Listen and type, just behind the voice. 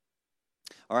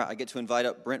All right, I get to invite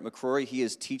up Brent McCrory. He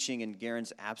is teaching in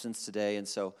Garen's absence today, and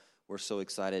so we're so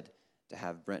excited to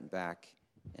have Brent back.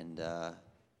 And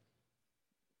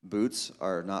boots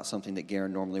are not something that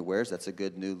Garen normally wears. That's a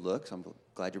good new look, so I'm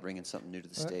glad you're bringing something new to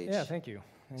the stage. Yeah, thank you.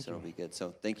 It'll be good.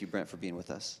 So thank you, Brent, for being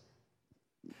with us.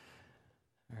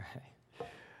 All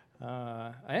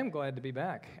right. I am glad to be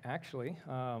back, actually.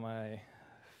 My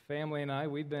family and I,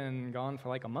 we've been gone for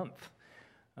like a month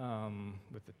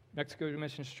with the Mexico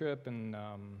missions trip and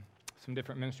some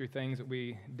different ministry things that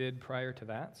we did prior to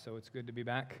that. So it's good to be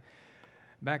back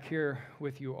here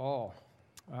with you all.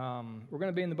 We're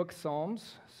going to be in the book of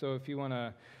Psalms. So if you want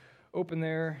to open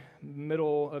there,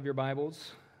 middle of your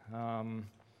Bibles, not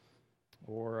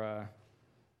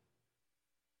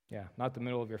the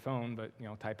middle of your phone, but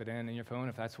type it in your phone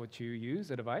if that's what you use,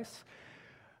 a device.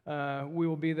 We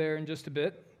will be there in just a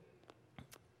bit.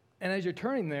 And as you're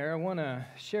turning there, I want to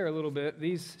share a little bit.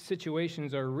 These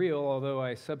situations are real, although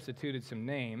I substituted some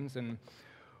names. And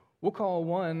we'll call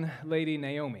one lady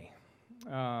Naomi,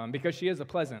 because she is a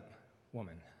pleasant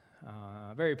woman.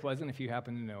 Very pleasant if you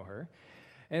happen to know her.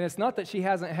 And it's not that she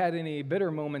hasn't had any bitter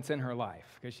moments in her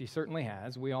life, because she certainly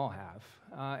has. We all have.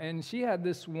 And she had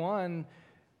this one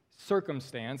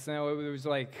circumstance. Now, it was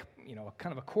like,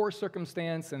 kind of a core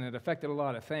circumstance, and it affected a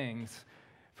lot of things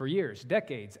for years,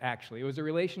 decades, actually. It was a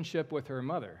relationship with her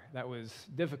mother that was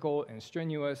difficult and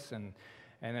strenuous, and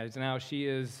as now she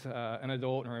is an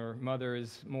adult and her mother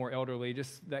is more elderly,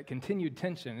 just that continued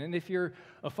tension. And if you're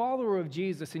a follower of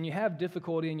Jesus and you have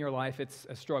difficulty in your life, it's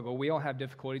a struggle. We all have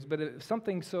difficulties, but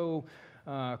something so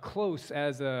close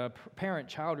as a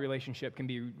parent-child relationship can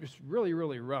be just really,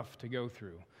 really rough to go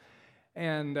through.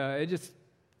 And it just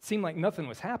seemed like nothing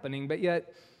was happening, but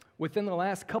yet within the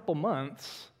last couple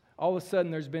months, all of a sudden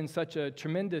there's been such a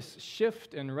tremendous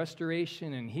shift and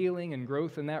restoration and healing and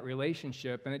growth in that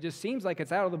relationship, and it just seems like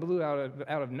it's out of the blue, out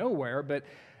of nowhere, but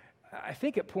I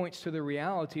think it points to the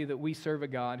reality that we serve a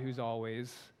God who's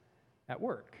always at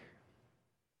work.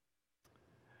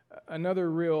 Another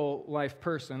real-life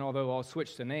person, although I'll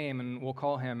switch the name and we'll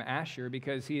call him Asher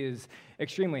because he is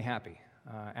extremely happy,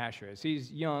 Asher is.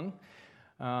 He's young.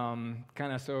 Kind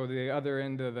of so the other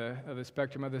end of the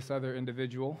spectrum of this other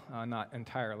individual, not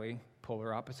entirely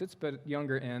polar opposites, but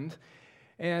younger end.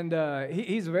 And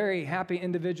he's a very happy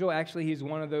individual. Actually, he's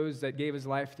one of those that gave his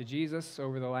life to Jesus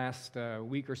over the last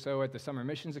week or so at the summer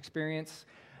missions experience.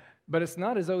 But it's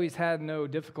not as though he's had no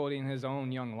difficulty in his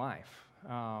own young life.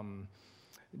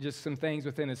 Just some things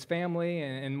within his family,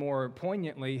 and more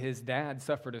poignantly, his dad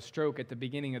suffered a stroke at the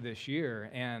beginning of this year,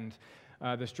 and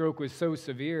the stroke was so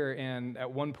severe, and at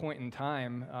one point in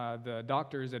time, the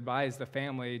doctors advised the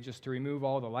family just to remove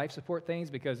all the life support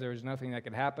things because there was nothing that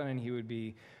could happen, and he would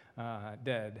be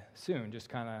dead soon. Just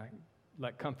kind of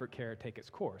let comfort care take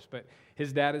its course. But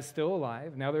his dad is still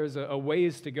alive. Now there's a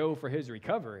ways to go for his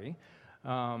recovery,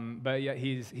 but yet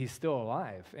he's still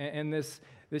alive. And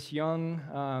this young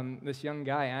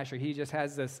guy, Asher, he just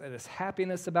has this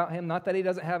happiness about him. Not that he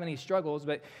doesn't have any struggles,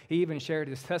 but he even shared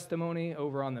his testimony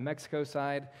over on the Mexico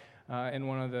side in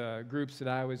one of the groups that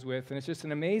I was with. And it's just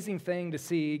an amazing thing to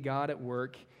see God at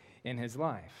work in his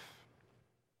life.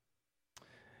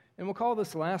 And we'll call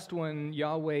this last one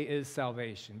Yahweh is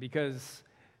salvation, because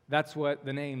that's what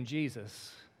the name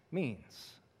Jesus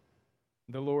means.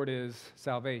 The Lord is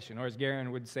salvation, or as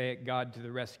Garen would say it, God to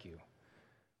the rescue.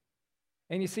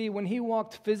 And you see, when he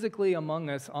walked physically among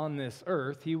us on this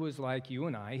earth, he was like you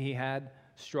and I. He had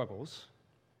struggles.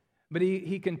 But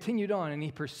he continued on, and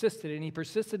he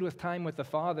persisted with time with the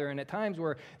Father. And at times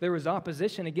where there was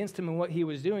opposition against him and what he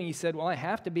was doing, he said, well, I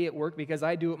have to be at work because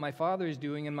I do what my Father is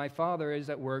doing, and my Father is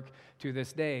at work to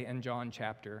this day in John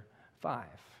chapter 5.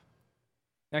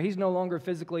 Now, he's no longer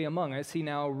physically among us. He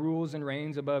now rules and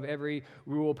reigns above every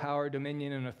rule, power,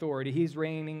 dominion, and authority. He's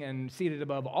reigning and seated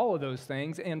above all of those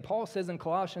things. And Paul says in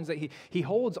Colossians that he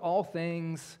holds all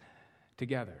things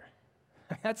together.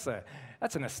 That's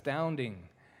an astounding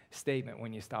statement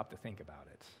when you stop to think about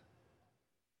it.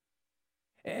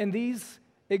 And these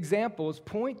examples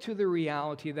point to the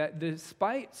reality that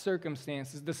despite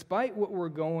circumstances, despite what we're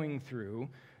going through,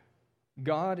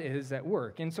 God is at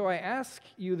work. And so I ask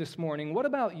you this morning, what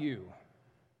about you?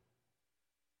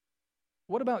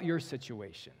 What about your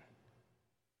situation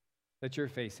that you're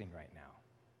facing right now?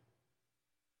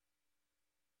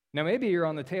 Now, maybe you're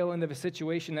on the tail end of a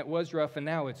situation that was rough and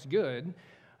now it's good.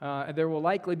 There will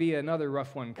likely be another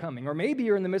rough one coming. Or maybe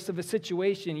you're in the midst of a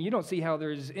situation you don't see how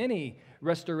there's any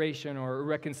restoration or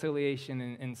reconciliation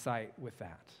in sight with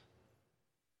that.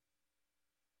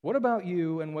 What about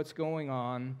you and what's going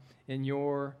on in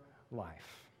your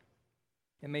life?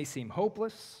 It may seem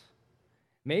hopeless.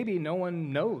 Maybe no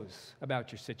one knows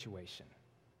about your situation.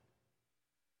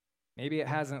 Maybe it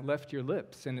hasn't left your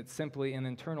lips and it's simply an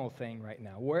internal thing right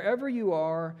now. Wherever you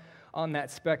are on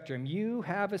that spectrum, you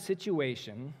have a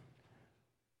situation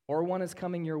or one is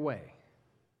coming your way.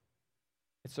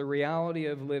 It's a reality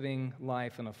of living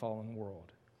life in a fallen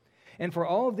world. And for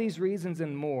all of these reasons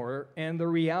and more, and the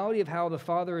reality of how the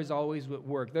Father is always at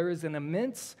work, there is an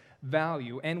immense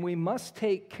value, and we must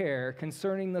take care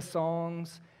concerning the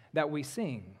songs that we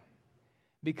sing,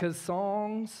 because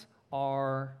songs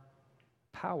are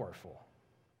powerful.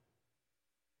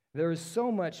 There is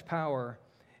so much power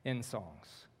in songs.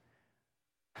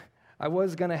 I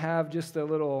was going to have just a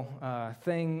little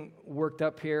thing worked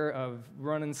up here of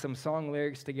running some song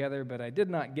lyrics together, but I did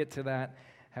not get to that.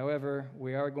 However,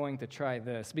 we are going to try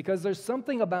this, because there's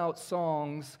something about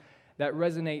songs that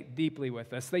resonate deeply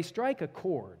with us. They strike a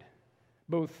chord,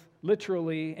 both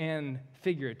literally and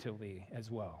figuratively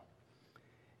as well.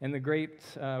 In the great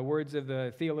words of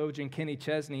the theologian Kenny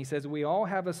Chesney, he says, "We all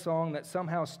have a song that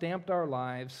somehow stamped our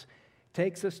lives,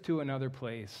 takes us to another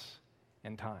place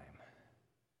and time."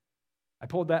 I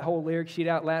pulled that whole lyric sheet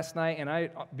out last night, and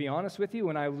I'll be honest with you,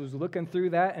 when I was looking through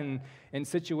that and in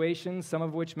situations, some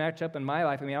of which match up in my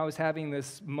life, I was having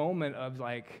this moment of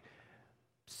like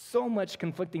so much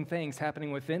conflicting things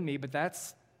happening within me, but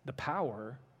that's the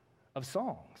power of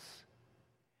songs.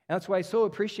 And that's why I so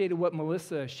appreciated what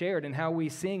Melissa shared and how we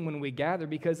sing when we gather,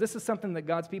 because this is something that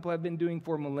God's people have been doing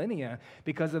for millennia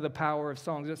because of the power of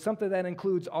songs. It's something that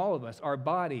includes all of us, our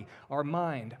body, our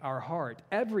mind, our heart,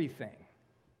 everything.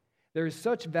 There is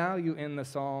such value in the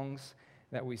songs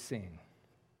that we sing.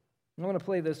 I want to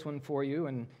play this one for you,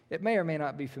 and it may or may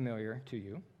not be familiar to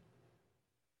you.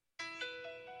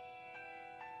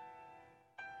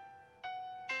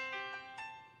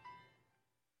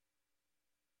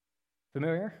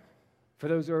 Familiar? For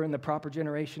those who are in the proper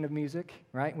generation of music,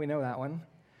 right? We know that one.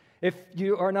 If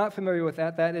you are not familiar with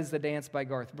that, that is The Dance by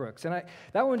Garth Brooks. And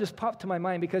that one just popped to my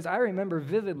mind because I remember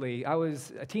vividly, I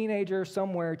was a teenager,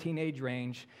 somewhere teenage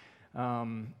range,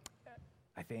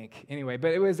 I think. Anyway,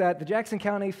 but it was at the Jackson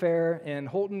County Fair in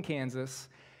Holton, Kansas,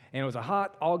 and it was a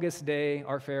hot August day.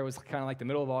 Our fair was kind of like the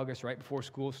middle of August, right before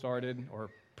school started, or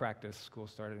practice. School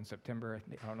started in September.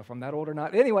 I don't know if I'm that old or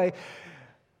not. Anyway,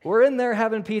 we're in there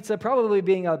having pizza, probably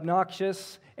being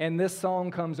obnoxious, and this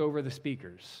song comes over the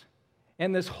speakers.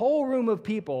 And this whole room of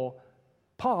people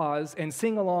pause and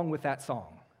sing along with that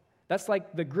song. That's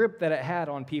like the grip that it had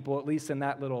on people, at least in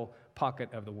that little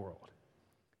pocket of the world.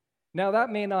 Now, that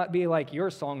may not be like your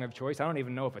song of choice. I don't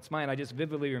even know if it's mine. I just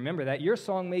vividly remember that. Your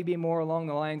song may be more along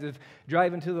the lines of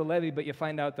driving to the levee, but you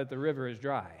find out that the river is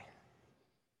dry.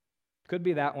 Could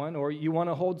be that one. Or you want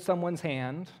to hold someone's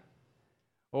hand.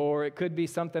 Or it could be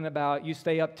something about you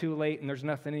stay up too late and there's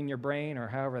nothing in your brain, or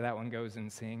however that one goes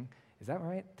and sing. Is that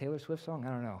right? Taylor Swift song? I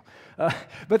don't know.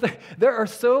 But there are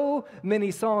so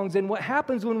many songs, and what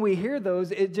happens when we hear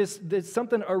those, it's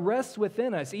something arrests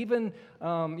within us. Even,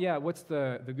 what's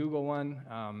the Google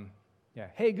one?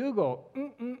 Hey, Google.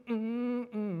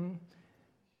 Come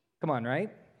on,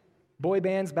 right? Boy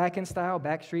bands back in style,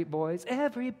 Backstreet Boys.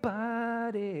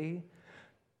 Everybody.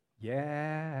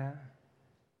 Yeah.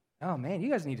 Oh, man, you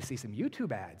guys need to see some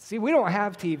YouTube ads. See, we don't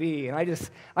have TV, and I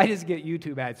just get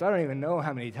YouTube ads, so I don't even know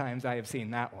how many times I have seen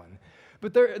that one.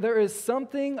 But there is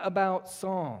something about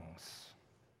songs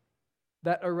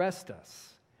that arrest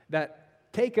us,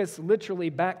 that take us literally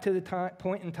back to the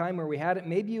point in time where we had it.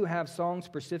 Maybe you have songs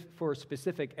for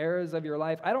specific eras of your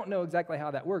life. I don't know exactly how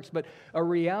that works, but a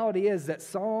reality is that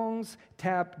songs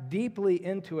tap deeply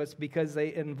into us because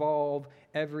they involve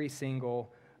every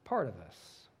single part of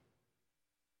us.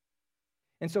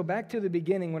 And so back to the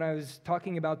beginning, when I was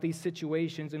talking about these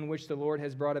situations in which the Lord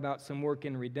has brought about some work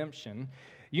in redemption,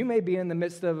 you may be in the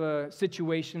midst of a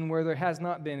situation where there has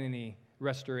not been any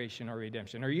restoration or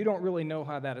redemption, or you don't really know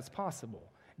how that is possible,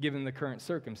 given the current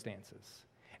circumstances.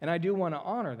 And I do want to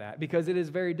honor that because it is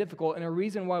very difficult. And a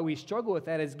reason why we struggle with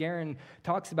that, as Garen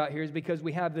talks about here, is because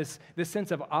we have this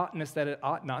sense of oughtness that it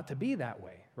ought not to be that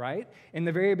way, right? In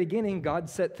the very beginning, God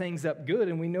set things up good,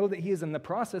 and we know that He is in the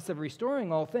process of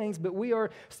restoring all things, but we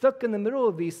are stuck in the middle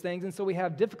of these things, and so we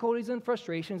have difficulties and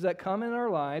frustrations that come in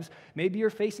our lives. Maybe you're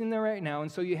facing them right now,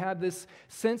 and so you have this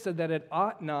sense of that it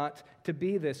ought not to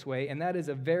be this way, and that is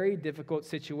a very difficult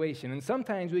situation. And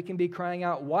sometimes we can be crying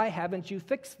out, why haven't you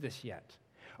fixed this yet?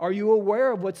 Are you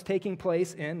aware of what's taking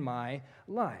place in my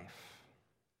life?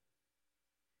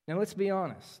 Now, let's be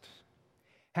honest.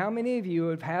 How many of you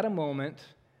have had a moment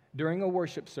during a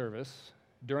worship service,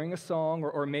 during a song,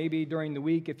 or maybe during the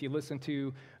week if you listen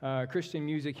to Christian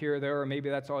music here or there, or maybe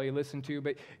that's all you listen to.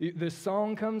 But the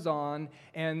song comes on,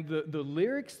 and the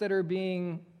lyrics that are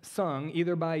being sung,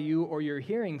 either by you or you're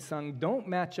hearing sung, don't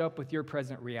match up with your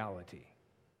present reality.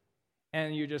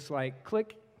 And you just like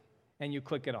click, and you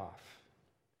click it off.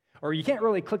 Or you can't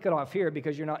really click it off here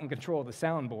because you're not in control of the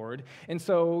soundboard. And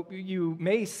so you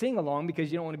may sing along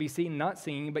because you don't want to be seen not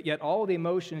singing, but yet all the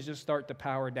emotions just start to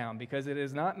power down because it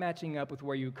is not matching up with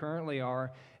where you currently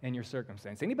are in your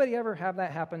circumstance. Anybody ever have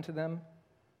that happen to them?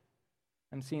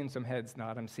 I'm seeing some heads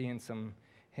nod. I'm seeing some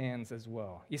hands as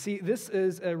well. You see, this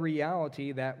is a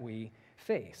reality that we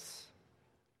face.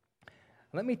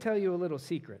 Let me tell you a little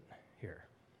secret here.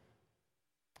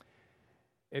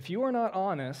 If you are not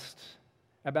honest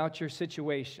about your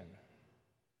situation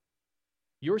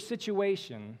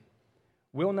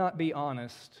will not be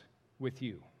honest with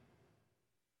you.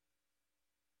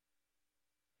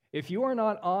 If you are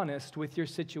not honest with your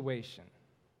situation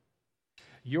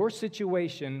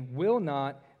will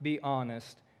not be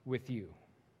honest with you.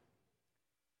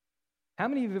 How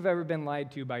many of you have ever been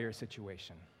lied to by your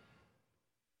situation?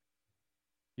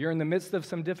 You're in the midst of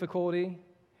some difficulty,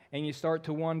 and you start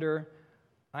to wonder,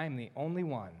 I am the only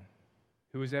one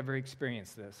who has ever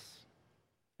experienced this,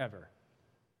 ever.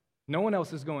 No one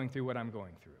else is going through what I'm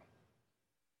going through.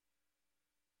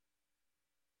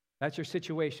 That's your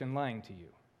situation lying to you.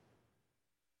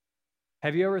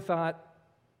 Have you ever thought,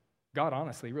 God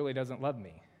honestly really doesn't love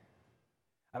me?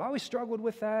 I've always struggled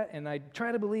with that, and I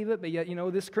try to believe it, but yet,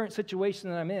 this current situation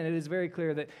that I'm in, it is very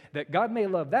clear that God may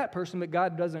love that person, but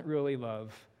God doesn't really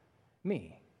love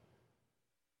me.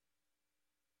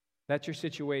 That's your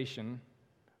situation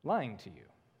lying to you.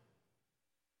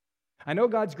 I know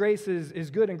God's grace is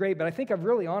good and great, but I think I've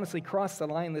really honestly crossed the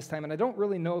line this time, and I don't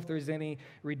really know if there's any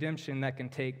redemption that can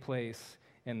take place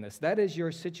in this. That is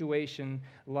your situation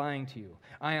lying to you.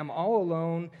 I am all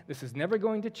alone. This is never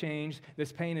going to change.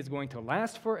 This pain is going to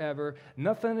last forever.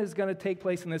 Nothing is going to take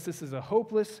place in this. This is a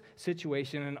hopeless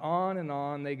situation, and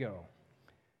on they go.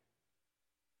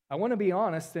 I want to be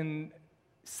honest and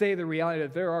say the reality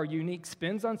that there are unique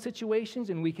spins on situations,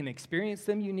 and we can experience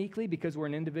them uniquely because we're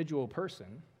an individual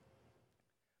person.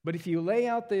 But if you lay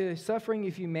out the suffering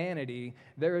of humanity,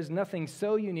 there is nothing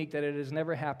so unique that it has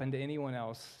never happened to anyone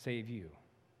else save you.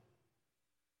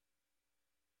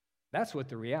 That's what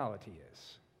the reality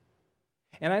is.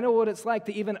 And I know what it's like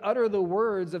to even utter the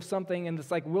words of something, and it's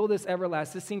like, will this ever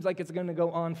last? This seems like it's going to go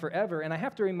on forever. And I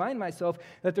have to remind myself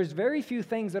that there's very few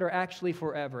things that are actually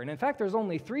forever. And in fact, there's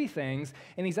only 3 things,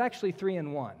 and he's actually 3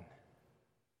 in 1.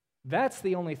 That's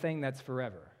the only thing that's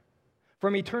forever.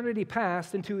 From eternity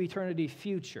past into eternity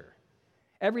future.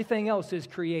 Everything else is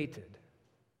created.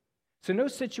 So no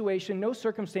situation, no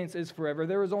circumstance is forever.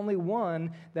 There is only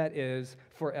one that is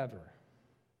forever.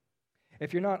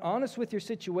 If you're not honest with your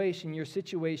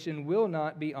situation will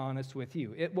not be honest with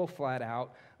you. It will flat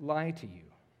out lie to you.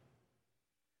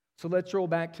 So let's roll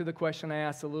back to the question I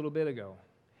asked a little bit ago.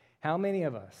 How many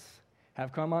of us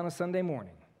have come on a Sunday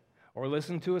morning or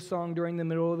listened to a song during the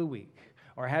middle of the week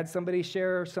or had somebody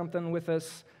share something with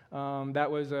us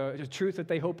that was a truth that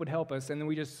they hope would help us, and then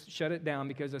we just shut it down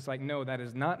because it's like, no, that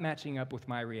is not matching up with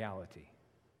my reality.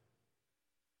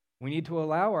 We need to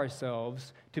allow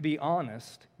ourselves to be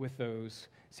honest with those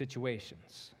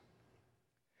situations.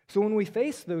 So when we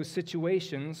face those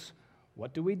situations,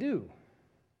 what do we do?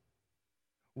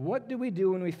 What do we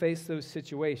do when we face those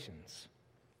situations?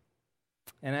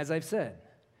 And as I've said,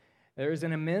 there is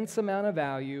an immense amount of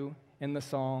value in the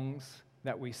songs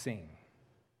that we sing,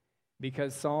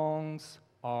 because songs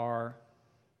are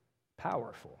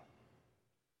powerful.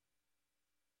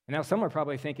 Now, some are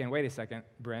probably thinking, wait a second,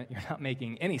 Brent, you're not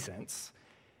making any sense,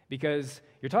 because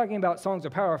you're talking about songs are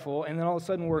powerful, and then all of a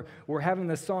sudden we're having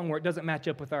this song where it doesn't match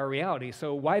up with our reality.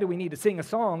 So why do we need to sing a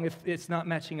song if it's not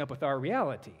matching up with our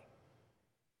reality?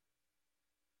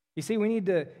 You see, we need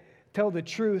to tell the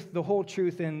truth, the whole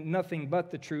truth, and nothing but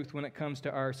the truth when it comes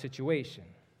to our situation.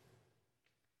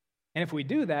 And if we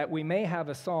do that, we may have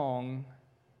a song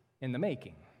in the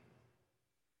making.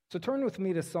 So turn with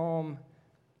me to Psalm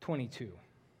 22.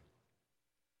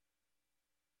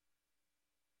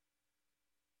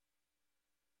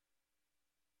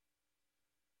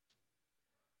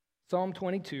 Psalm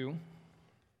 22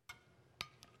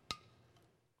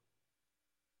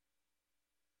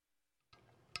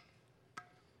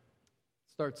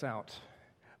 starts out,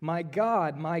 my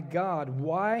God,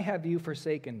 why have you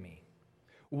forsaken me?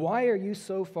 Why are you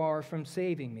so far from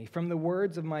saving me, from the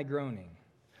words of my groaning?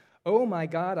 Oh my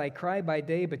God, I cry by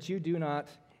day, but you do not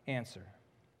answer.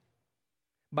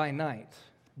 By night,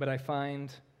 but I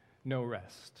find no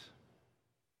rest.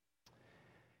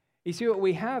 You see, what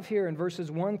we have here in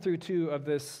verses 1 through 2 of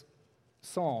this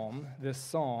psalm, this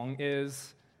song,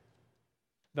 is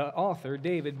the author,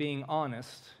 David, being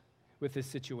honest with his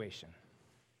situation.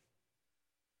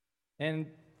 And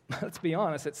let's be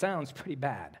honest, it sounds pretty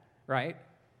bad, right?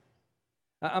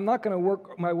 I'm not going to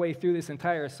work my way through this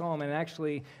entire psalm, and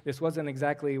actually, this wasn't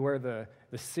exactly where the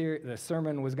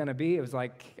sermon was going to be. It was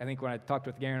like, I think when I talked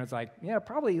with Garen, it was like, yeah,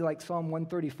 probably like Psalm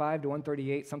 135 to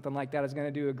 138, something like that. I was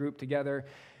going to do a group together,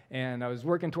 and I was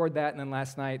working toward that, and then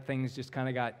last night, things just kind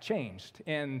of got changed.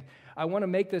 And I want to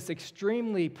make this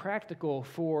extremely practical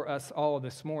for us all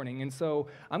this morning, and so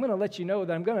I'm going to let you know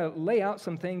that I'm going to lay out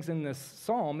some things in this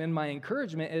psalm, and my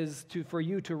encouragement is for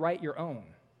you to write your own.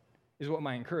 Is what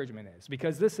my encouragement is.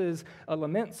 Because this is a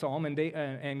lament psalm,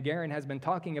 and Garen has been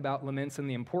talking about laments and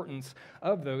the importance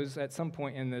of those at some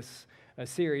point in this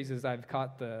series as I've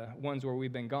caught the ones where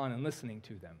we've been gone and listening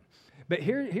to them. But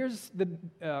here's the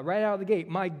right out of the gate,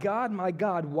 my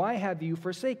God, why have you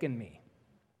forsaken me?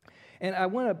 And I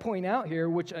want to point out here,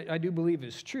 which I do believe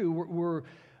is true,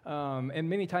 and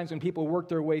many times when people work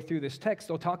their way through this text,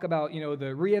 they'll talk about,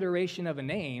 the reiteration of a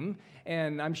name.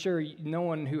 And I'm sure no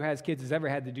one who has kids has ever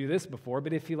had to do this before,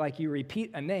 but if you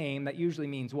repeat a name, that usually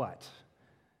means what?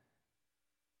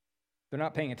 They're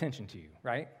not paying attention to you,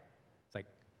 right? It's like,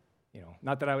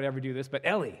 not that I would ever do this, but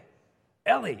Ellie,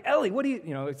 what do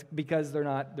you, it's because they're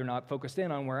not focused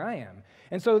in on where I am.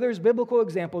 And so there's biblical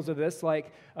examples of this,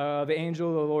 like the angel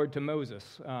of the Lord to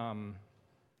Moses, from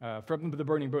the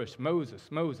burning bush,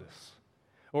 Moses.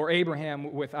 Or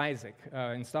Abraham with Isaac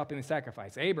and stopping the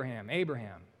sacrifice, Abraham.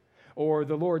 Or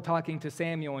the Lord talking to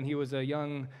Samuel when he was a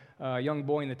young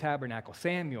boy in the tabernacle,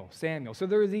 Samuel. So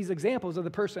there are these examples of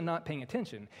the person not paying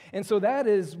attention. And so that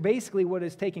is basically what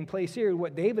is taking place here.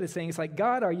 What David is saying is like,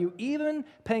 God, are you even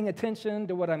paying attention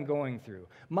to what I'm going through?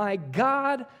 My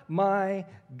God, why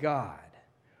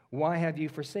have you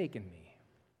forsaken me?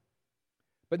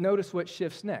 But notice what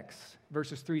shifts next,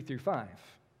 verses 3 through 5.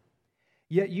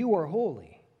 Yet you are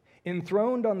holy,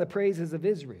 enthroned on the praises of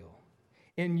Israel.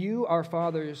 In you our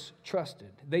fathers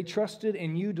trusted. They trusted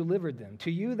and you delivered them.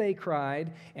 To you they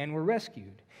cried and were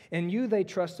rescued. In you they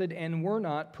trusted and were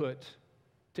not put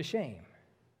to shame.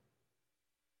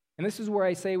 And this is where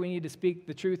I say we need to speak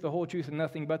the truth, the whole truth, and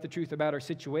nothing but the truth about our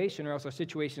situation, or else our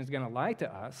situation is going to lie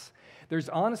to us. There's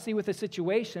honesty with the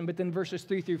situation, but then verses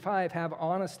 3 through 5 have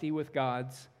honesty with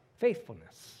God's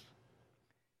faithfulness.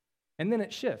 And then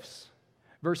it shifts.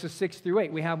 Verses 6 through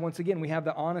 8, we have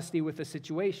the honesty with the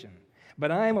situation. But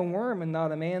I am a worm and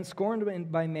not a man,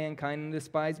 scorned by mankind and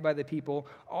despised by the people.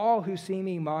 All who see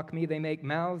me mock me. They make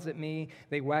mouths at me.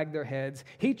 They wag their heads.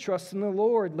 He trusts in the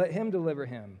Lord. Let him deliver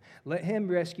him. Let him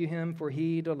rescue him, for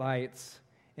he delights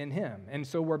in him. And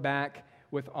so we're back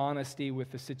with honesty with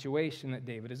the situation that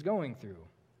David is going through.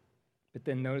 But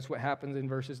then notice what happens in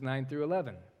verses 9 through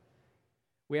 11.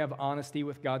 We have honesty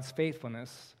with God's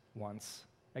faithfulness once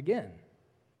again.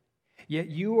 Yet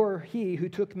you are he who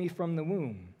took me from the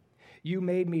womb. You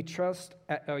made me trust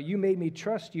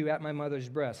you at my mother's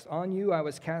breast. On you I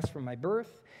was cast from my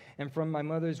birth, and from my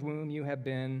mother's womb you have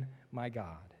been my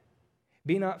God.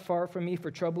 Be not far from me,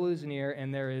 for trouble is near,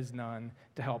 and there is none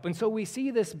to help. And so we see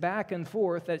this back and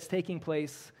forth that's taking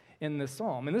place in this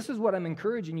psalm. And this is what I'm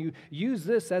encouraging you. Use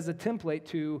this as a template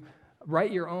to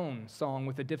write your own song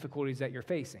with the difficulties that you're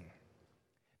facing.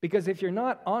 Because if you're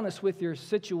not honest with your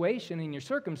situation and your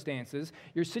circumstances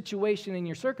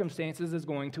is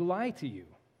going to lie to you.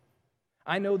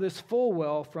 I know this full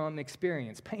well from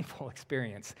experience, painful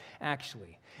experience,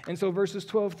 actually. And so verses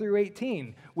 12 through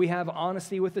 18, we have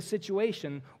honesty with the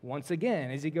situation once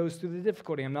again as he goes through the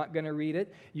difficulty. I'm not going to read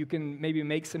it. You can maybe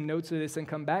make some notes of this and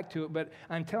come back to it. But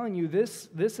I'm telling you, this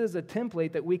is a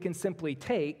template that we can simply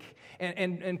take.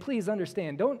 And please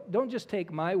understand, don't just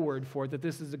take my word for it that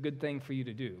this is a good thing for you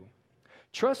to do.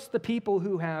 Trust the people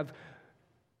who have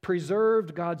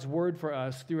preserved God's word for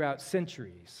us throughout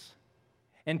centuries.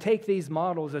 And take these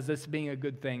models as this being a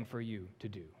good thing for you to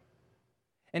do.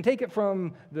 And take it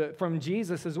from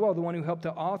Jesus as well, the one who helped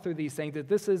to author these things, that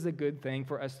this is a good thing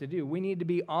for us to do. We need to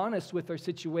be honest with our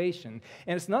situation.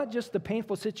 And it's not just the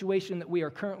painful situation that we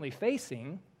are currently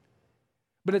facing,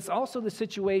 but it's also the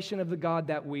situation of the God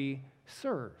that we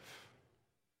serve.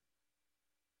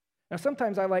 Now,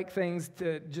 sometimes I like things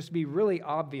to just be really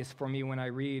obvious for me when I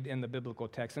read in the biblical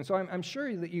text. And so I'm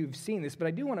sure that you've seen this, but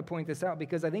I do want to point this out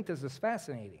because I think this is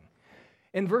fascinating.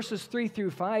 In verses 3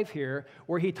 through 5 here,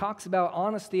 where he talks about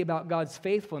honesty about God's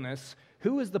faithfulness,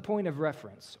 who is the point of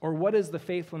reference? Or what is the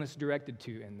faithfulness directed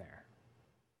to in there?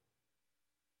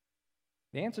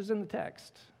 The answer's in the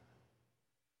text.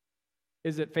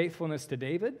 Is it faithfulness to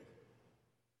David?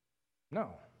 No.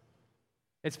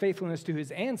 It's faithfulness to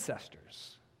his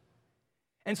ancestors.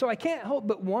 And so I can't help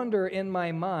but wonder in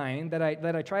my mind that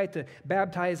I try to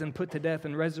baptize and put to death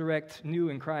and resurrect new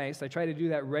in Christ. I try to do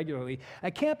that regularly.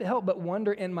 I can't help but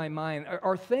wonder in my mind,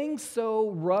 are things so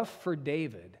rough for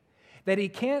David that he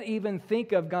can't even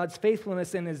think of God's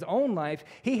faithfulness in his own life?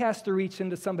 He has to reach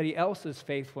into somebody else's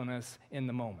faithfulness in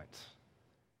the moment.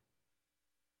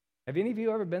 Have any of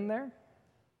you ever been there?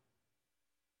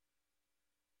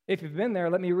 If you've been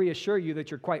there, let me reassure you that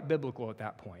you're quite biblical at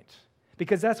that point.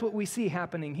 Because that's what we see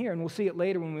happening here, and we'll see it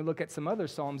later when we look at some other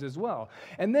Psalms as well.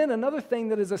 And then another thing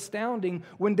that is astounding,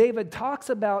 when David talks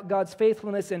about God's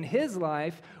faithfulness in his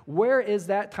life, where is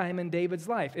that time in David's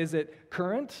life? Is it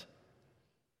current?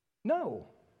 No.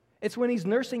 It's when he's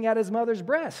nursing at his mother's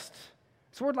breast.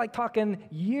 So we're like talking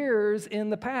years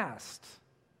in the past.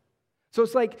 So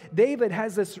it's like David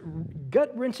has this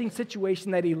gut-wrenching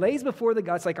situation that he lays before the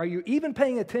God. It's like, are you even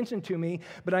paying attention to me?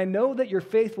 But I know that you're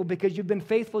faithful because you've been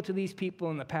faithful to these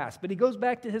people in the past. But he goes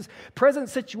back to his present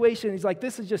situation. He's like,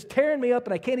 this is just tearing me up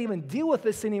and I can't even deal with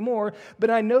this anymore. But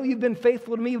I know you've been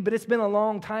faithful to me, but it's been a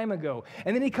long time ago.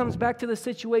 And then he comes back to the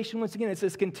situation once again. It's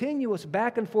this continuous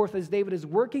back and forth as David is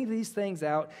working these things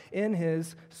out in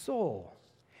his soul.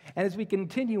 And as we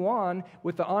continue on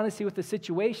with the honesty with the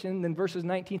situation, then verses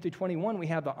 19 through 21, we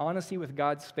have the honesty with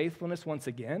God's faithfulness once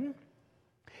again.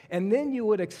 And then you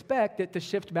would expect it to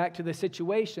shift back to the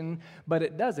situation, but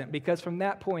it doesn't, because from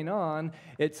that point on,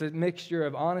 it's a mixture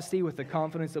of honesty with the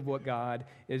confidence of what God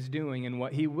is doing and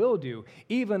what he will do,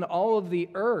 even all of the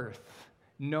earth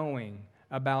knowing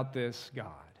about this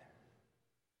God.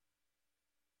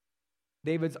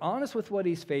 David's honest with what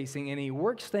he's facing, and he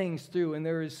works things through, and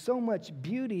there is so much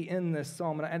beauty in this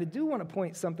psalm. And I do want to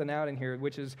point something out in here,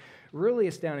 which is really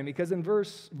astounding, because in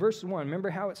verse 1, remember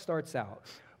how it starts out.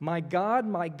 My God,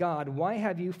 why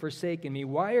have you forsaken me?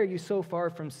 Why are you so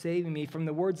far from saving me from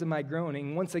the words of my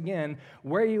groaning? Once again,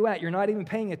 where are you at? You're not even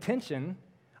paying attention.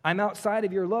 I'm outside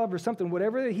of your love or something,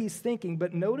 whatever he's thinking.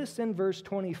 But notice in verse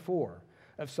 24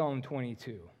 of Psalm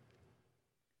 22.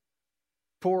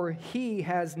 For he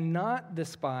has not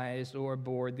despised or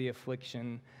abhorred the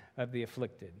affliction of the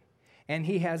afflicted, and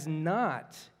he has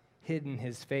not hidden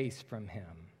his face from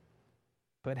him,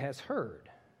 but has heard.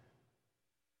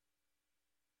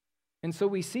 And so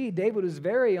we see David was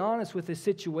very honest with his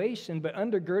situation, but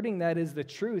undergirding that is the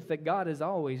truth that God is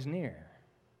always near.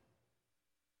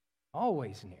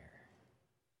 Always near.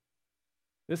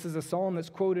 This is a psalm that's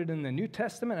quoted in the New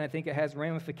Testament. I think it has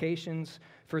ramifications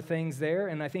for things there.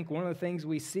 And I think one of the things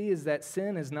we see is that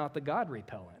sin is not the God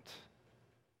repellent.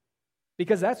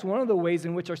 Because that's one of the ways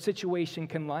in which our situation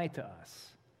can lie to us.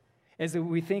 Is that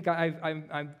we think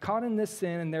I'm caught in this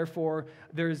sin and therefore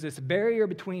there's this barrier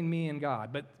between me and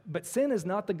God. But sin is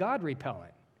not the God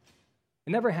repellent.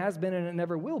 It never has been and it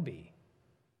never will be.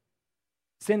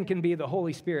 Sin can be the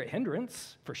Holy Spirit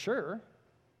hindrance, for sure.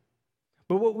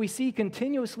 But what we see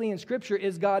continuously in Scripture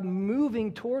is God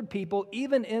moving toward people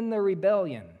even in their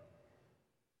rebellion.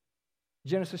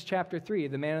 Genesis chapter 3,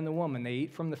 the man and the woman, they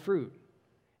eat from the fruit.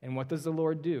 And what does the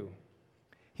Lord do?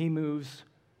 He moves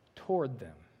toward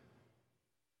them.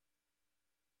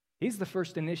 He's the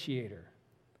first initiator,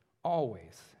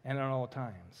 always and at all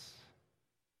times.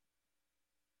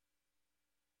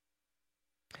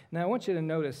 Now I want you to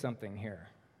notice something here.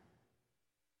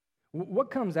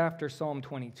 What comes after Psalm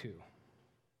 22?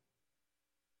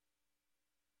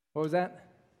 What was that?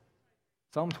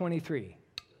 Psalm 23,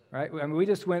 right? I mean, we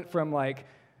just went from like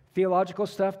theological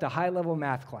stuff to high-level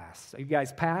math class. You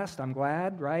guys passed, I'm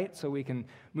glad, right? So we can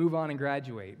move on and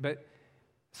graduate. But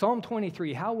Psalm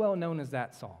 23, how well known is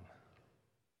that psalm?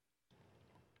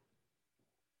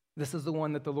 This is the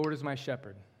one that the Lord is my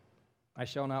shepherd. I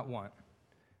shall not want.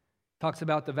 Talks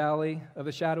about the valley of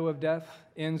the shadow of death,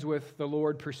 ends with the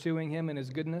Lord pursuing him in his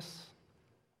goodness.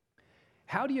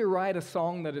 How do you write a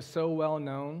song that is so well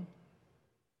known?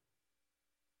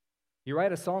 You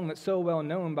write a song that's so well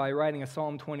known by writing a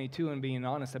Psalm 22 and being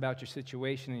honest about your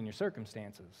situation and your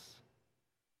circumstances.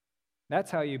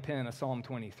 That's how you pen a Psalm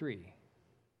 23,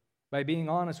 by being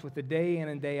honest with the day in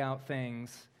and day out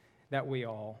things that we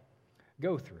all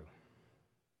go through.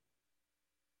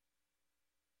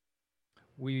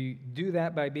 We do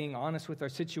that by being honest with our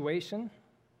situation.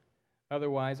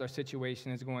 Otherwise, our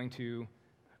situation is going to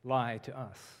lie to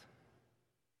us.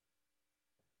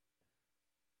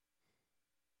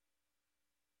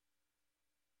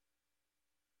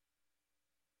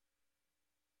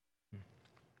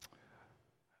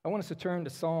 I want us to turn to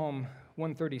Psalm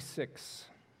 136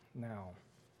 now.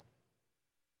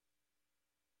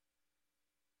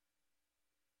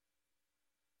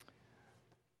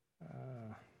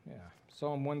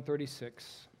 Psalm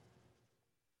 136.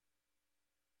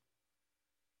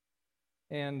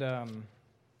 And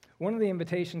one of the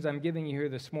invitations I'm giving you here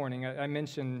this morning, I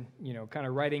mentioned, kind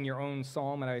of writing your own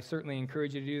psalm, and I certainly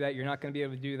encourage you to do that. You're not going to be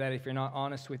able to do that if you're not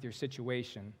honest with your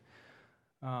situation.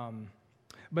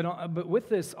 But with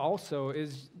this also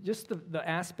is just the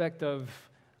aspect of,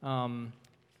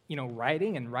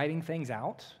 writing things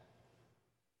out.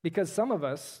 Because some of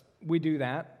us, we do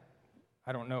that.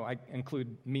 I don't know, I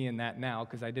include me in that now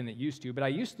because I didn't used to, but I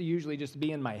used to usually just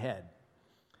be in my head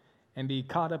and be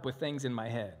caught up with things in my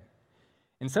head.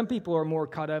 And some people are more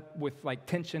caught up with like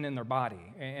tension in their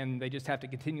body, and they just have to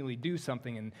continually do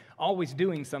something and always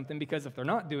doing something, because if they're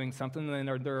not doing something, then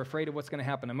they're afraid of what's going to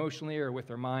happen emotionally or with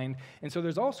their mind. And so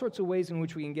there's all sorts of ways in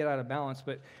which we can get out of balance,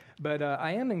 but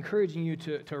I am encouraging you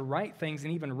to write things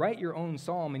and even write your own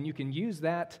psalm, and you can use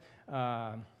that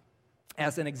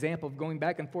as an example of going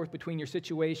back and forth between your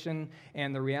situation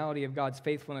and the reality of God's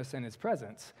faithfulness and His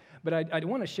presence. But I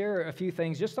want to share a few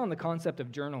things just on the concept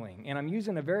of journaling. And I'm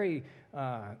using a very,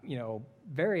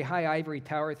 very high ivory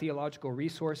tower theological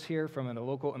resource here from a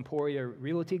local Emporia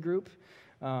Realty Group,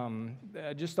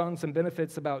 just on some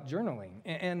benefits about journaling.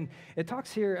 And it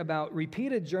talks here about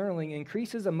repeated journaling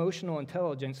increases emotional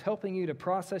intelligence, helping you to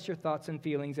process your thoughts and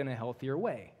feelings in a healthier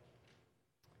way.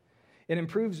 It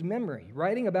improves memory.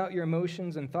 Writing about your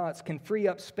emotions and thoughts can free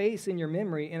up space in your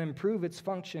memory and improve its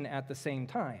function at the same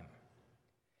time.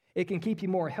 It can keep you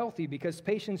more healthy because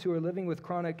patients who are living with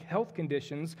chronic health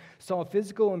conditions saw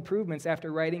physical improvements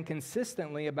after writing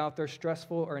consistently about their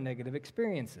stressful or negative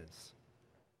experiences.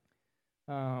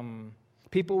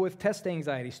 People with test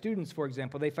anxiety, students, for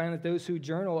example, they find that those who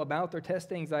journal about their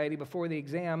test anxiety before the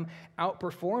exam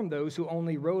outperform those who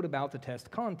only wrote about the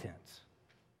test content.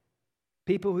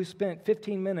 People who spent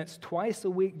 15 minutes twice a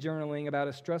week journaling about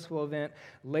a stressful event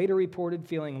later reported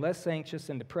feeling less anxious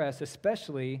and depressed,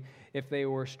 especially if they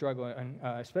were struggling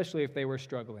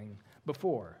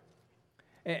before.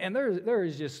 And there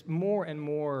is just more and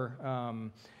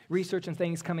more research and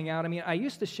things coming out. I mean, I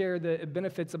used to share the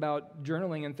benefits about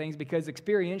journaling and things because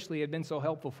experientially it had been so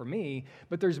helpful for me,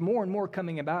 but there's more and more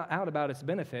coming out about its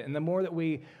benefit. And the more that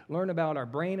we learn about our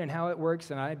brain and how it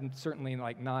works, and I'm certainly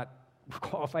not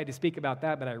qualified to speak about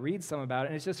that, but I read some about it,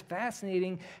 and it's just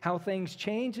fascinating how things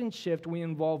change and shift. We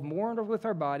involve more with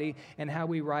our body and how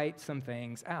we write some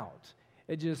things out.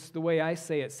 It just, the way I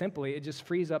say it simply, it just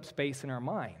frees up space in our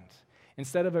mind.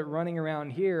 Instead of it running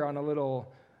around here on a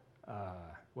little,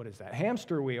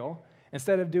 hamster wheel,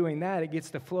 instead of doing that, it gets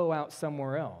to flow out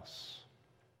somewhere else.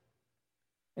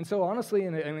 And so honestly,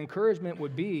 an encouragement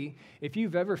would be, if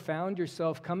you've ever found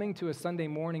yourself coming to a Sunday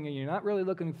morning and you're not really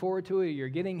looking forward to it, you're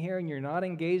getting here and you're not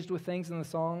engaged with things in the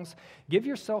songs, give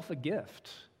yourself a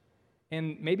gift.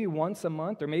 And maybe once a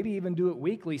month, or maybe even do it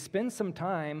weekly, spend some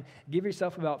time, give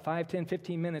yourself about 5, 10,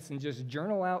 15 minutes, and just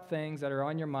journal out things that are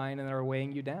on your mind and that are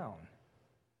weighing you down.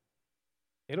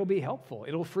 It'll be helpful.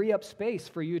 It'll free up space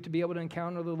for you to be able to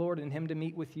encounter the Lord and Him to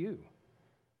meet with you.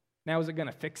 Now, is it going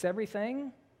to fix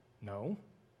everything? No.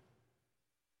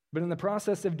 But in the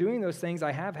process of doing those things,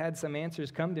 I have had some answers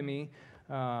come to me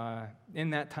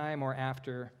in that time or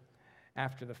after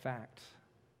the fact.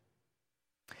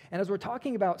 And as we're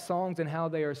talking about songs and how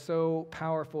they are so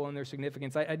powerful in their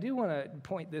significance, I do want to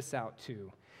point this out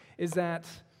too, is that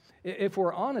if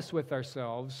we're honest with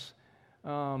ourselves,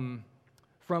 from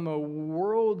a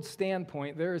world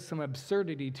standpoint, there is some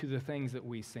absurdity to the things that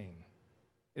we sing.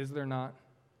 Is there not?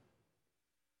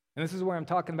 And this is where I'm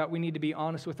talking about we need to be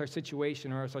honest with our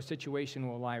situation, or else our situation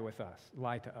will lie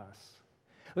to us.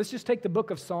 Let's just take the book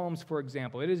of Psalms, for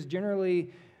example. It is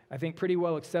generally, I think, pretty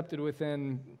well accepted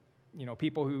within,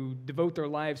 people who devote their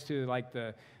lives to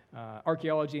the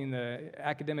archaeology and the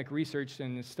academic research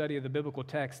and study of the biblical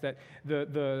text, that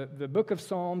the book of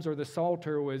Psalms, or the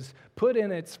Psalter, was put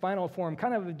in its final form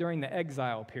kind of during the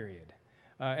exile period.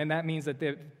 And that means that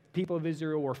the people of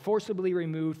Israel were forcibly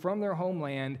removed from their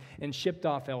homeland and shipped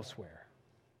off elsewhere.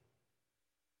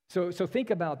 So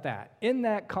think about that. In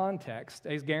that context,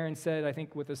 as Garen said, I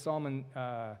think with the psalm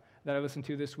that I listened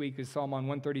to this week is Psalm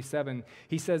 137,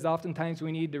 he says oftentimes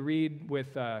we need to read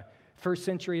with first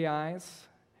century eyes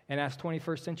and ask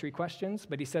 21st century questions,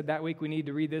 but he said that week we need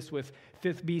to read this with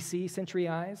 5th BC century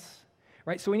eyes.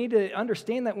 Right? So we need to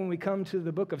understand that when we come to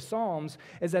the book of Psalms,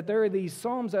 is that there are these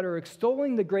psalms that are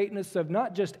extolling the greatness of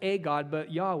not just a God,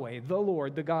 but Yahweh, the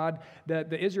Lord, the God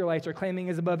that the Israelites are claiming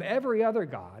is above every other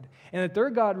God, and that their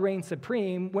God reigns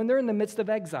supreme when they're in the midst of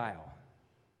exile.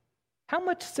 How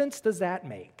much sense does that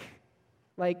make?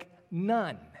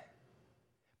 None.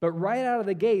 But right out of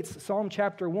the gates, Psalm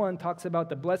chapter 1 talks about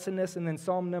the blessedness, and then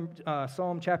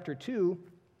Psalm chapter 2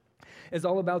 is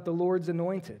all about the Lord's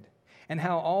anointed. and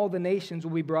how all the nations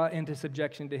will be brought into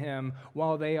subjection to him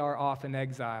while they are off in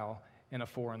exile in a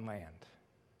foreign land.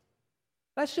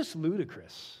 That's just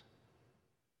ludicrous.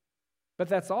 But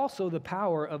that's also the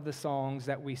power of the songs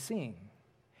that we sing.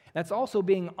 That's also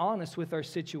being honest with our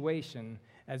situation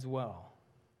as well.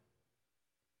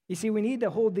 You see, we need to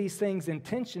hold these things in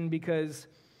tension because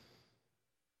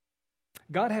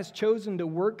God has chosen to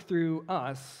work through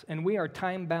us, and we are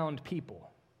time-bound people.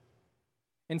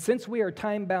 And since we are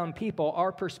time-bound people,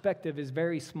 our perspective is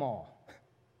very small,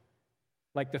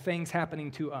 like the things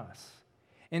happening to us.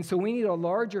 And so we need a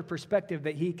larger perspective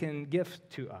that he can gift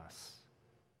to us.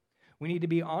 We need to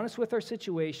be honest with our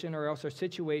situation, or else our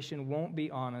situation won't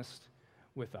be honest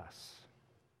with us.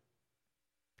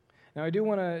 Now, I do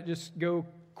want to just go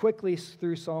quickly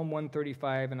through Psalm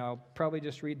 135, and I'll probably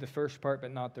just read the first part,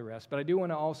 but not the rest. But I do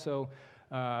want to also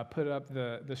put up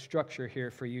the structure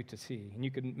here for you to see. And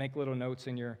you can make little notes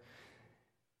in your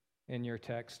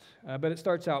text. But it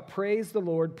starts out, praise the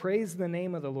Lord, praise the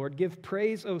name of the Lord. Give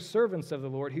praise, O servants of the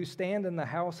Lord, who stand in the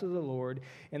house of the Lord,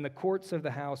 in the courts of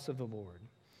the house of the Lord.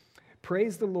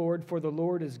 Praise the Lord, for the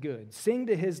Lord is good. Sing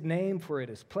to his name, for it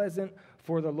is pleasant.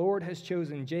 For the Lord has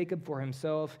chosen Jacob for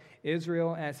himself,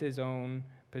 Israel as his own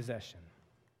possession.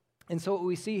 And so what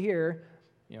we see here,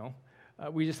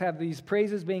 we just have these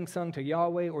praises being sung to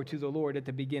Yahweh or to the Lord at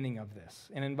the beginning of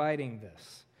this, and inviting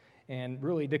this, and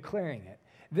really declaring it.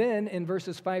 Then in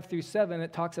verses 5 through 7,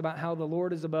 it talks about how the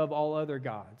Lord is above all other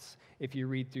gods, if you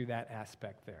read through that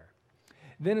aspect there.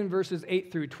 Then in verses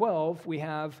 8 through 12, we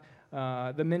have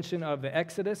the mention of the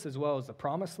Exodus as well as the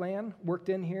Promised Land worked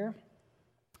in here.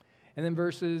 And then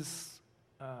verses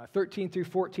 13 through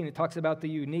 14, it talks about the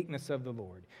uniqueness of the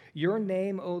Lord. Your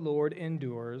name, O Lord,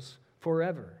 endures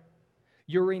forever.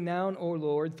 Your renown, O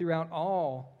Lord, throughout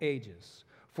all ages.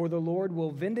 For the Lord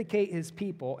will vindicate his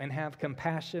people and have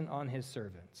compassion on his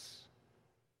servants.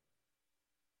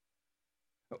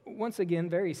 Once again,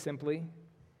 very simply,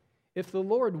 if the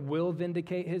Lord will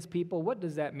vindicate his people, what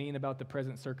does that mean about the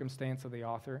present circumstance of the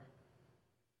author?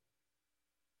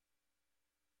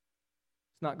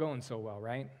 It's not going so well,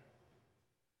 right?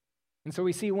 And so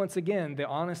we see once again the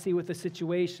honesty with the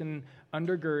situation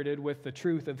undergirded with the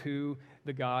truth of who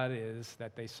the God is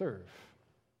that they serve.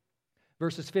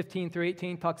 Verses 15 through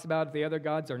 18 talks about the other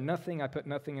gods are nothing. I put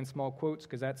nothing in small quotes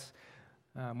because that's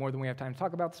more than we have time to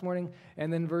talk about this morning.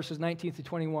 And then verses 19 through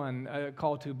 21, a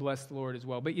call to bless the Lord as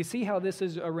well. But you see how this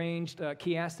is arranged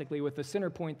chiastically, with the center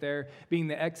point there being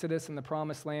the Exodus and the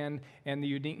Promised Land and the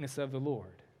uniqueness of the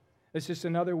Lord. It's just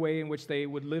another way in which they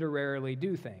would literarily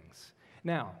do things.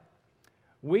 Now,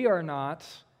 we are not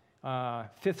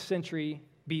 5th century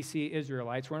BC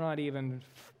Israelites. We're not even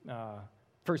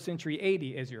 1st century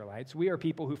AD Israelites. We are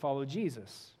people who follow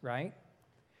Jesus, right?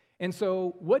 And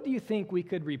so what do you think we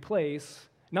could replace?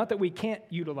 Not that we can't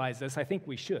utilize this, I think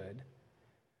we should.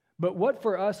 But what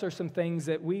for us are some things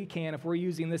that we can, if we're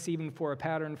using this even for a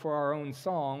pattern for our own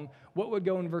song, what would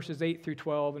go in verses 8 through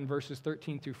 12 and verses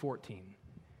 13 through 14?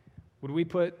 Would we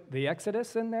put the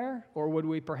Exodus in there, or would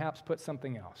we perhaps put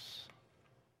something else?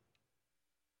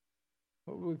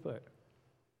 What would we put?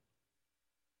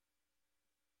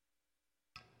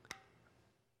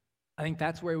 I think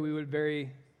that's where we would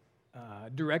very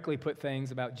directly put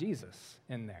things about Jesus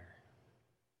in there.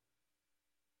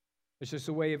 It's just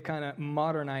a way of kind of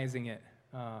modernizing it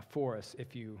for us,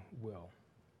 if you will.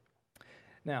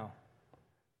 Now,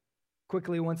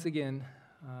 quickly, once again,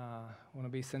 I want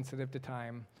to be sensitive to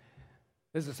time.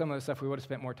 This is some of the stuff we would have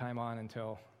spent more time on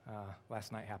until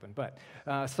last night happened. But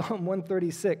Psalm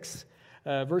 136,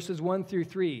 verses 1 through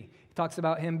 3, talks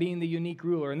about him being the unique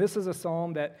ruler. And this is a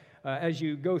psalm that, as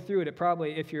you go through it, it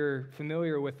probably, if you're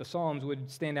familiar with the Psalms,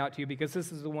 would stand out to you, because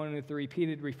this is the one with the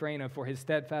repeated refrain of, for his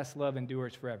steadfast love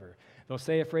endures forever. They'll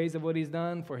say a phrase of what he's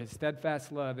done, for his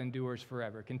steadfast love endures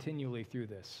forever, continually through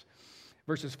this.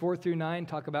 Verses 4 through 9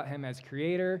 talk about him as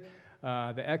creator,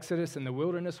 the Exodus and the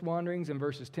wilderness wanderings in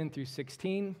verses 10 through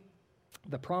 16.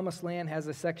 The Promised Land has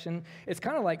a section. It's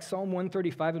kind of like Psalm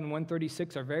 135 and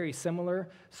 136 are very similar.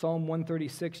 Psalm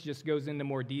 136 just goes into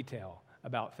more detail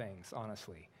about things,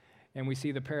 honestly. And we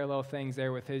see the parallel things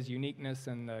there with his uniqueness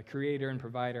and the creator and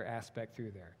provider aspect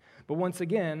through there. But once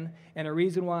again, and a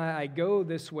reason why I go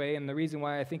this way, and the reason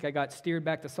why I think I got steered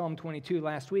back to Psalm 22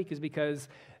 last week, is because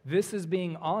this is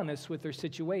being honest with their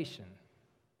situation.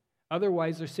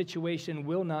 Otherwise, their situation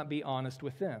will not be honest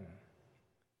with them.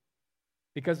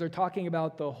 Because they're talking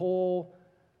about the whole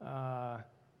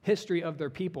history of their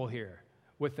people here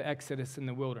with the Exodus and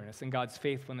the wilderness and God's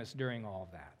faithfulness during all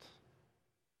of that.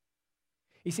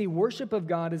 You see, worship of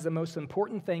God is the most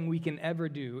important thing we can ever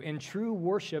do, and true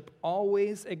worship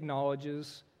always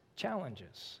acknowledges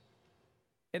challenges.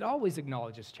 It always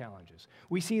acknowledges challenges.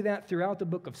 We see that throughout the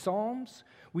book of Psalms.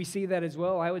 We see that as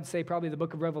well. I would say probably the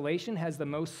book of Revelation has the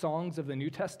most songs of the New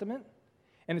Testament.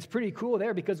 And it's pretty cool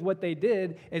there because what they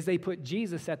did is they put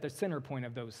Jesus at the center point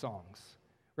of those songs.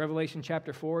 Revelation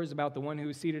chapter 4 is about the one who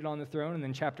is seated on the throne, and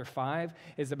then chapter 5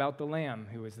 is about the Lamb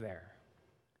who is there.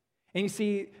 And you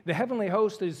see, the heavenly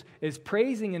host is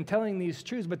praising and telling these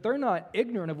truths, but they're not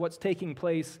ignorant of what's taking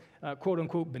place, quote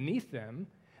unquote, beneath them.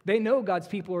 They know God's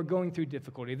people are going through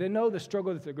difficulty. They know the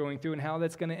struggle that they're going through and how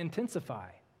that's going to intensify.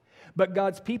 But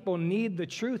God's people need the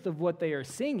truth of what they are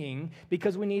singing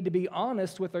because we need to be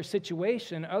honest with our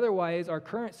situation. Otherwise, our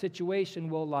current situation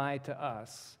will lie to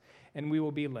us, and we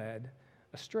will be led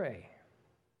astray.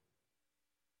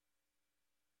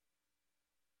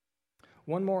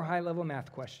 One more high-level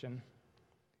math question.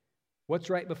 What's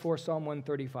right before Psalm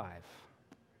 135?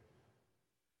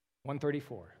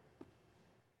 134.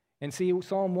 And see,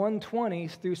 Psalm 120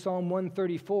 through Psalm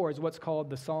 134 is what's called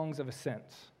the Songs of Ascent.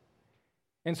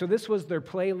 And so this was their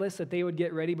playlist that they would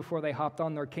get ready before they hopped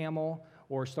on their camel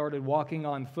or started walking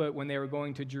on foot when they were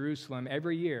going to Jerusalem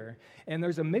every year. And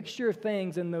there's a mixture of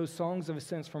things in those Songs of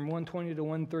Ascent from 120 to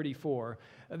 134.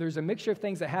 There's a mixture of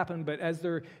things that happen, but as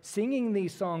they're singing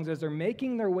these songs, as they're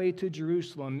making their way to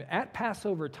Jerusalem at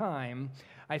Passover time,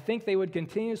 I think they would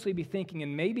continuously be thinking,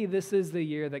 and maybe this is the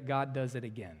year that God does it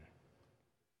again.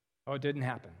 Oh, it didn't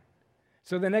happen.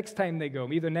 So the next time they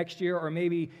go, either next year or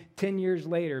maybe 10 years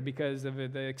later because of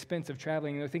the expense of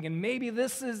traveling, they're thinking, maybe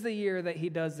this is the year that he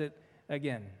does it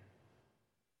again.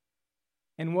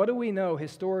 And what do we know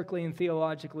historically and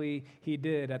theologically he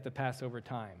did at the Passover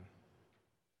time?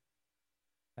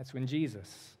 That's when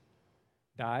Jesus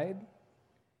died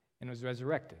and was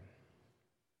resurrected.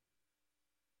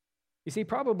 You see,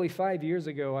 probably 5 years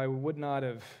ago, I would not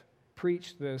have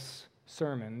preached this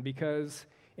sermon because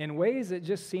in ways it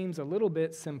just seems a little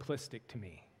bit simplistic to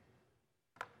me.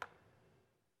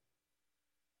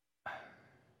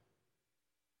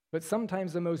 But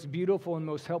sometimes the most beautiful and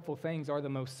most helpful things are the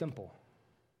most simple.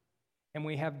 And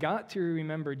we have got to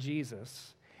remember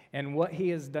Jesus and what he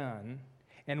has done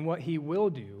and what he will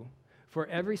do for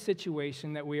every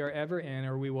situation that we are ever in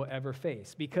or we will ever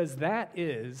face, because that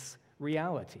is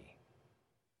reality.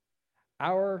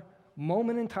 Our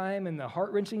moment in time and the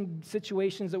heart-wrenching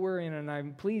situations that we're in,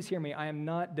 and please hear me, I am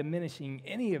not diminishing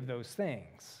any of those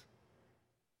things.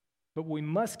 But we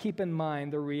must keep in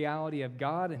mind the reality of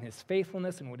God and his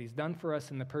faithfulness and what he's done for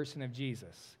us in the person of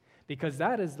Jesus, because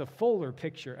that is the fuller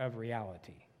picture of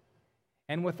reality.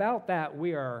 And without that,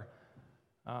 we're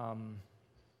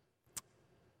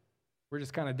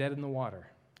just kind of dead in the water,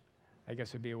 I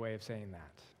guess would be a way of saying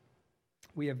that.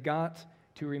 We have got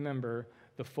to remember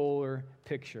the fuller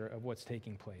picture of what's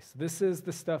taking place. This is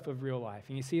the stuff of real life.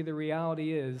 And you see, the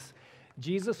reality is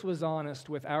Jesus was honest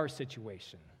with our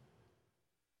situation.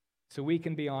 So we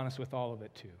can be honest with all of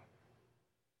it too.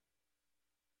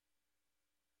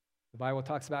 The Bible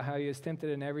talks about how he is tempted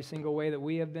in every single way that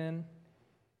we have been.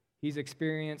 He's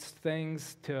experienced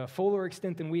things to a fuller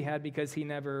extent than we had because he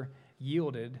never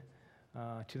yielded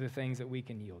to the things that we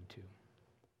can yield to.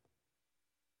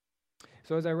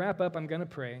 So as I wrap up, I'm going to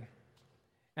pray.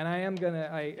 And I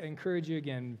encourage you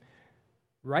again,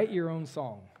 write your own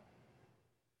song.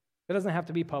 It doesn't have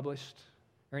to be published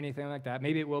or anything like that.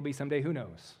 Maybe it will be someday, who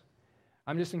knows?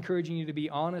 I'm just encouraging you to be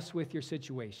honest with your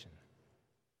situation.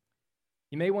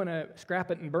 You may want to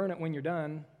scrap it and burn it when you're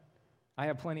done. I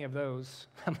have plenty of those.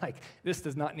 I'm like, this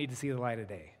does not need to see the light of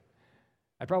day.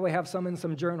 I probably have some in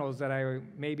some journals that I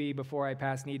maybe before I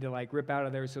pass need to rip out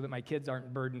of there so that my kids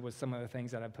aren't burdened with some of the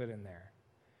things that I put in there.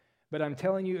 But I'm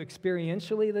telling you,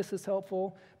 experientially, this is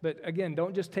helpful. But again,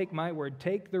 don't just take my word.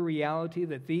 Take the reality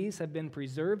that these have been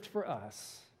preserved for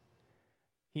us.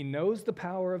 He knows the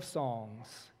power of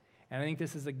songs, and I think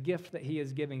this is a gift that he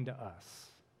is giving to us.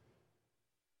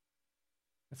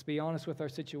 Let's be honest with our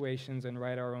situations and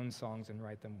write our own songs and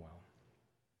write them well.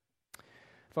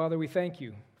 Father, we thank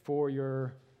you for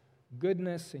your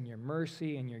goodness and your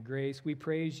mercy and your grace. We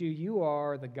praise you. You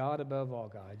are the God above all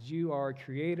gods. You are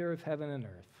creator of heaven and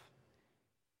earth.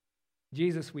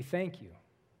 Jesus, we thank you.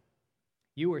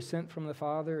 You were sent from the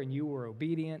Father and you were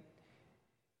obedient.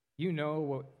 You know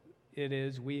what it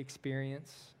is we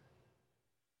experience.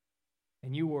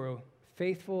 And you were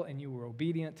faithful and you were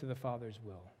obedient to the Father's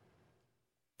will.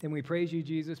 And we praise you,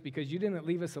 Jesus, because you didn't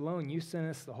leave us alone. You sent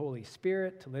us the Holy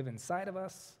Spirit to live inside of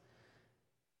us.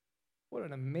 What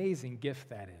an amazing gift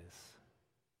that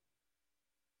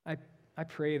is. I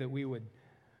pray that we would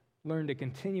learn to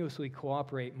continuously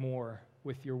cooperate more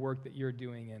with your work that you're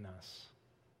doing in us.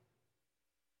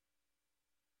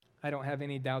 I don't have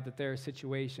any doubt that there are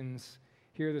situations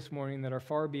here this morning that are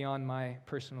far beyond my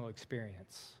personal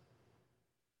experience.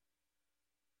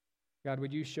 God,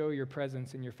 would you show your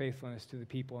presence and your faithfulness to the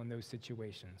people in those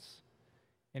situations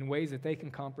in ways that they can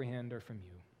comprehend are from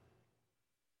you?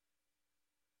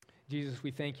 Jesus,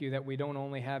 we thank you that we don't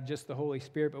only have just the Holy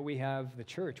Spirit, but we have the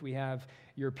church. We have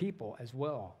your people as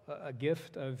well, a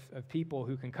gift of people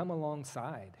who can come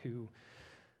alongside, who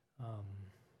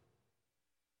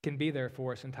can be there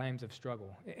for us in times of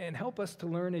struggle. And help us to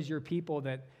learn as your people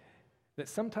that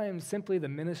sometimes simply the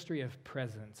ministry of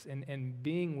presence and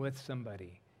being with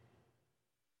somebody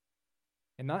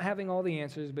and not having all the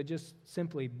answers, but just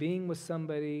simply being with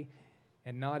somebody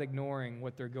and not ignoring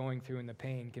what they're going through and the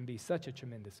pain can be such a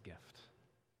tremendous gift.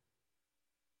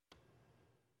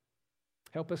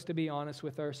 Help us to be honest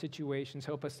with our situations.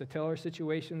 Help us to tell our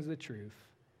situations the truth.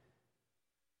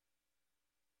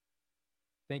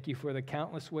 Thank you for the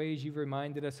countless ways you've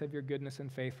reminded us of your goodness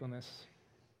and faithfulness.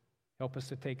 Help us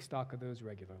to take stock of those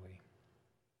regularly.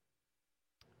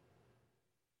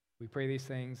 We pray these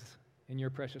things in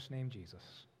your precious name,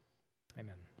 Jesus.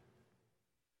 Amen.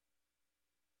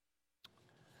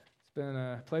 It's been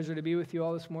a pleasure to be with you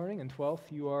all this morning, and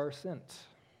 12th, you are sent.